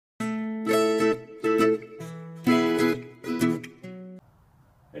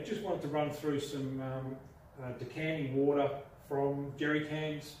to run through some decanting water from jerry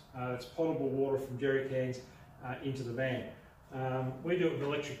cans. It's potable water from jerry cans into the van. We do it with an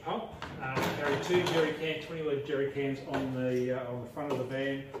electric pump. We carry 2 20 litre jerry cans on the front of the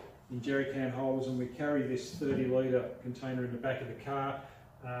van in jerry can holders, and we carry this 30 litre container in the back of the car.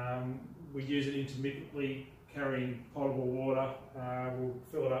 We use it intermittently, carrying potable water. We'll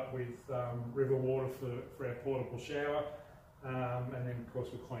fill it up with river water for our portable shower, and then of course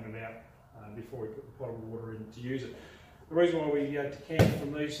we'll clean it out before we put the potable water in to use it. The reason why we decant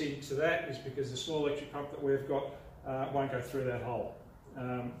from these into that is because the small electric pump that we've got won't go through that hole.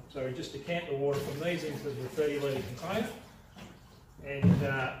 So we just decant the water from these into the 30 litre container,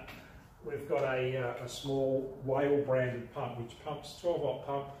 and we've got a small Whale branded pump which pumps 12 volt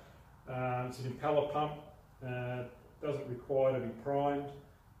pump. It's an impeller pump, doesn't require to be primed,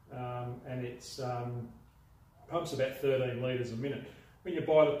 and it's pumps about 13 litres a minute. When you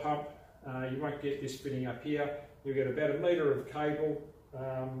buy the pump, you won't get this fitting up here. You'll get about 1 metre of cable,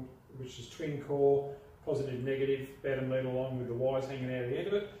 which is twin core, positive, negative, about 1 metre long with the wires hanging out of the end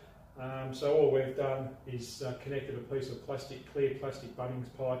of it. So all we've done is connected a piece of clear plastic Bunnings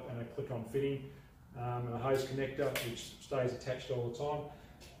pipe and a click-on fitting, and a hose connector which stays attached all the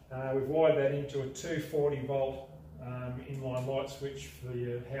time. We've wired that into a 240 volt inline light switch for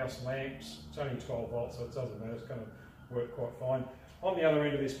your house lamps. It's only 12 volts, so it doesn't matter, it's going to work quite fine. On the other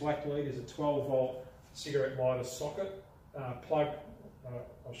end of this black lead is a 12 volt cigarette lighter socket, plug,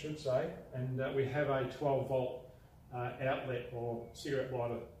 I should say, and we have a 12 volt outlet or cigarette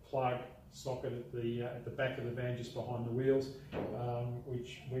lighter plug socket at the back of the van, just behind the wheels,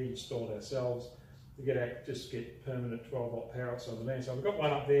 which we installed ourselves to just get permanent 12 volt power outside the van. So we've got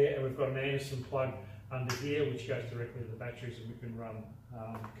one up there, and we've got an Anderson plug under here which goes directly to the batteries, and we can run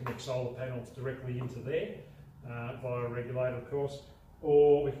connect solar panels directly into there via a regulator, of course,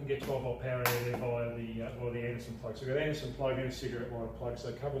 or we can get 12 volt power out of there via the Anderson plug. So we've got an Anderson plug and a cigarette lighter plug, so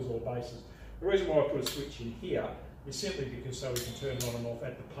it covers all bases. The reason why I put a switch in here is simply because so we can turn it on and off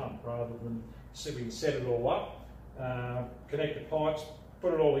at the pump, rather than we can set it all up, connect the pipes,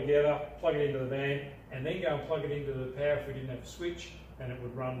 put it all together, plug it into the van, and then go and plug it into the power if we didn't have a switch, and it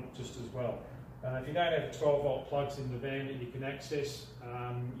would run just as well. If you don't have 12 volt plugs in the van that you can access,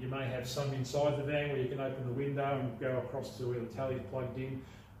 you may have some inside the van where you can open the window and go across to where the tally's plugged in,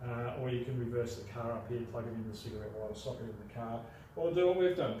 or you can reverse the car up here, plug it in the cigarette lighter socket in the car, or do what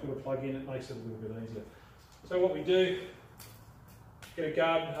we've done, put a plug in, it makes it a little bit easier. So what we do, get a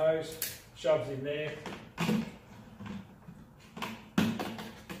garden hose, shoves in there,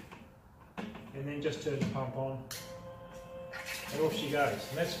 and then just turn the pump on, and off she goes.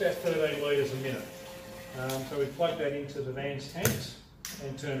 And that's about 13 litres a minute. So we plug that into the van's tanks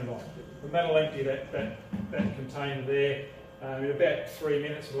and turn it on. And that'll empty that container there. In about 3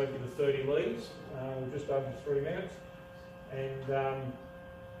 minutes it'll empty the 30 litres, just over 3 minutes. And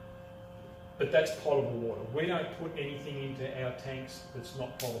but that's potable water. We don't put anything into our tanks that's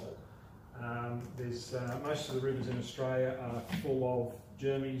not potable. Most of the rivers in Australia are full of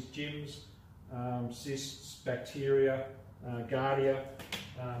germs, cysts, bacteria, Giardia,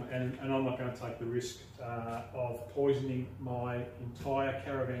 and I'm not going to take the risk of poisoning my entire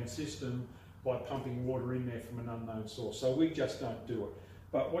caravan system by pumping water in there from an unknown source. So we just don't do it.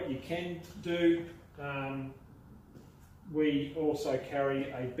 But what you can do, we also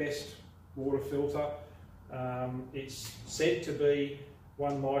carry a best water filter. It's said to be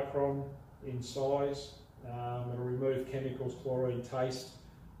 1 micron in size. It'll remove chemicals, chlorine, taste.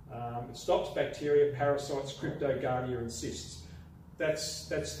 It stops bacteria, parasites, cryptogiardia and cysts. That's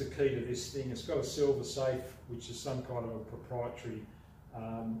the key to this thing. It's got a silver safe, which is some kind of a proprietary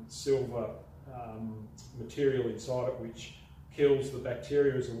silver material inside it, which kills the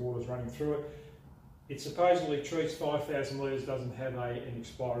bacteria as the water's running through it. It supposedly treats 5,000 litres, doesn't have an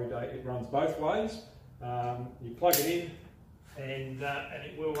expiry date. It runs both ways. You plug it in, and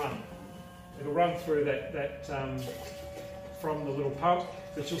it will run. It'll run through that from the little pump.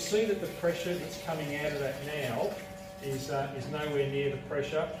 But you'll see that the pressure that's coming out of that now is nowhere near the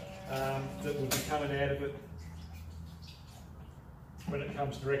pressure that will be coming out of it when it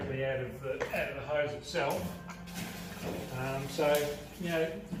comes directly out of the hose itself. So, you know,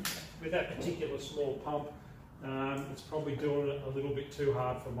 with that particular small pump, it's probably doing it a little bit too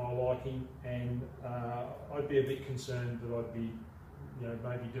hard for my liking, and I'd be a bit concerned that I'd be, you know,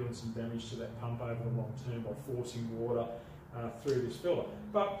 maybe doing some damage to that pump over the long term by forcing water through this filter.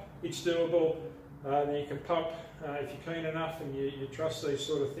 But it's doable. You can pump, if you're keen enough and you trust these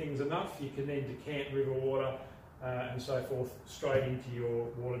sort of things enough, you can then decant river water and so forth straight into your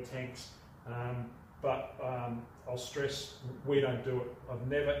water tanks. but I'll stress we don't do it. I've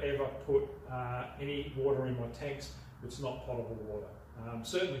never ever put any water in my tanks that's not potable water.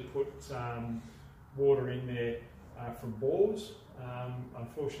 Certainly put water in there from bores.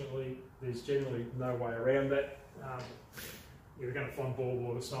 Unfortunately, there's generally no way around that. You're going to find bore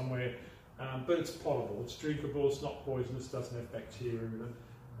water somewhere, but it's potable, it's drinkable, it's not poisonous, doesn't have bacteria in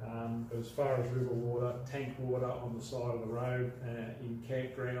it. But as far as river water, tank water on the side of the road, in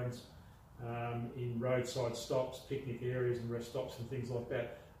campgrounds, in roadside stops, picnic areas and rest stops and things like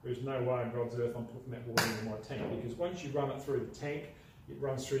that, there's no way on God's earth I'm putting that water into my tank, because once you run it through the tank, it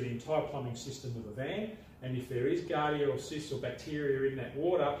runs through the entire plumbing system of the van, and if there is Giardia or cysts or bacteria in that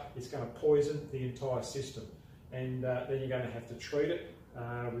water, it's going to poison the entire system. And then you're going to have to treat it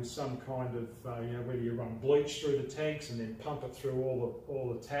with some kind of, whether you run bleach through the tanks and then pump it through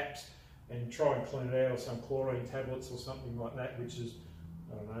all the taps and try and clean it out, or some chlorine tablets or something like that, which is,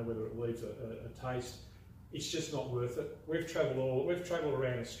 I don't know whether it leaves a taste. It's just not worth it. We've travelled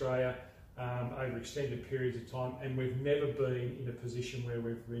around Australia over extended periods of time, and we've never been in a position where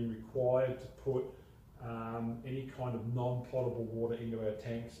we've been required to put any kind of non-potable water into our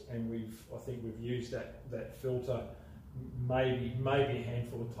tanks, and I think we've used that filter maybe a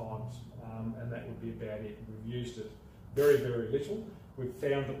handful of times, and that would be about it. We've used it very, very little. We've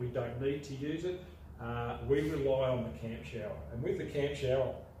found that we don't need to use it. We rely on the camp shower, and with the camp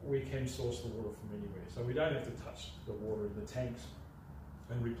shower we can source the water from anywhere, so we don't have to touch the water in the tanks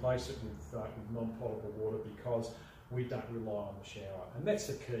and replace it with non-potable water, because we don't rely on the shower, and that's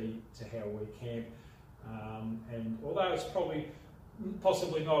the key to how we camp. And although it's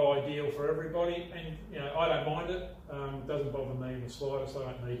possibly not ideal for everybody, and I don't mind it, it doesn't bother me in the slightest.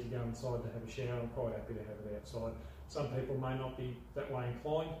 I don't need to go inside to have a shower. I'm quite happy to have it outside. Some people may not be that way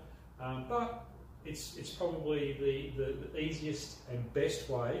inclined, but it's probably the easiest and best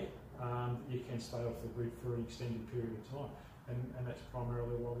way that you can stay off the grid for an extended period of time, and that's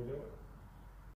primarily why we do it.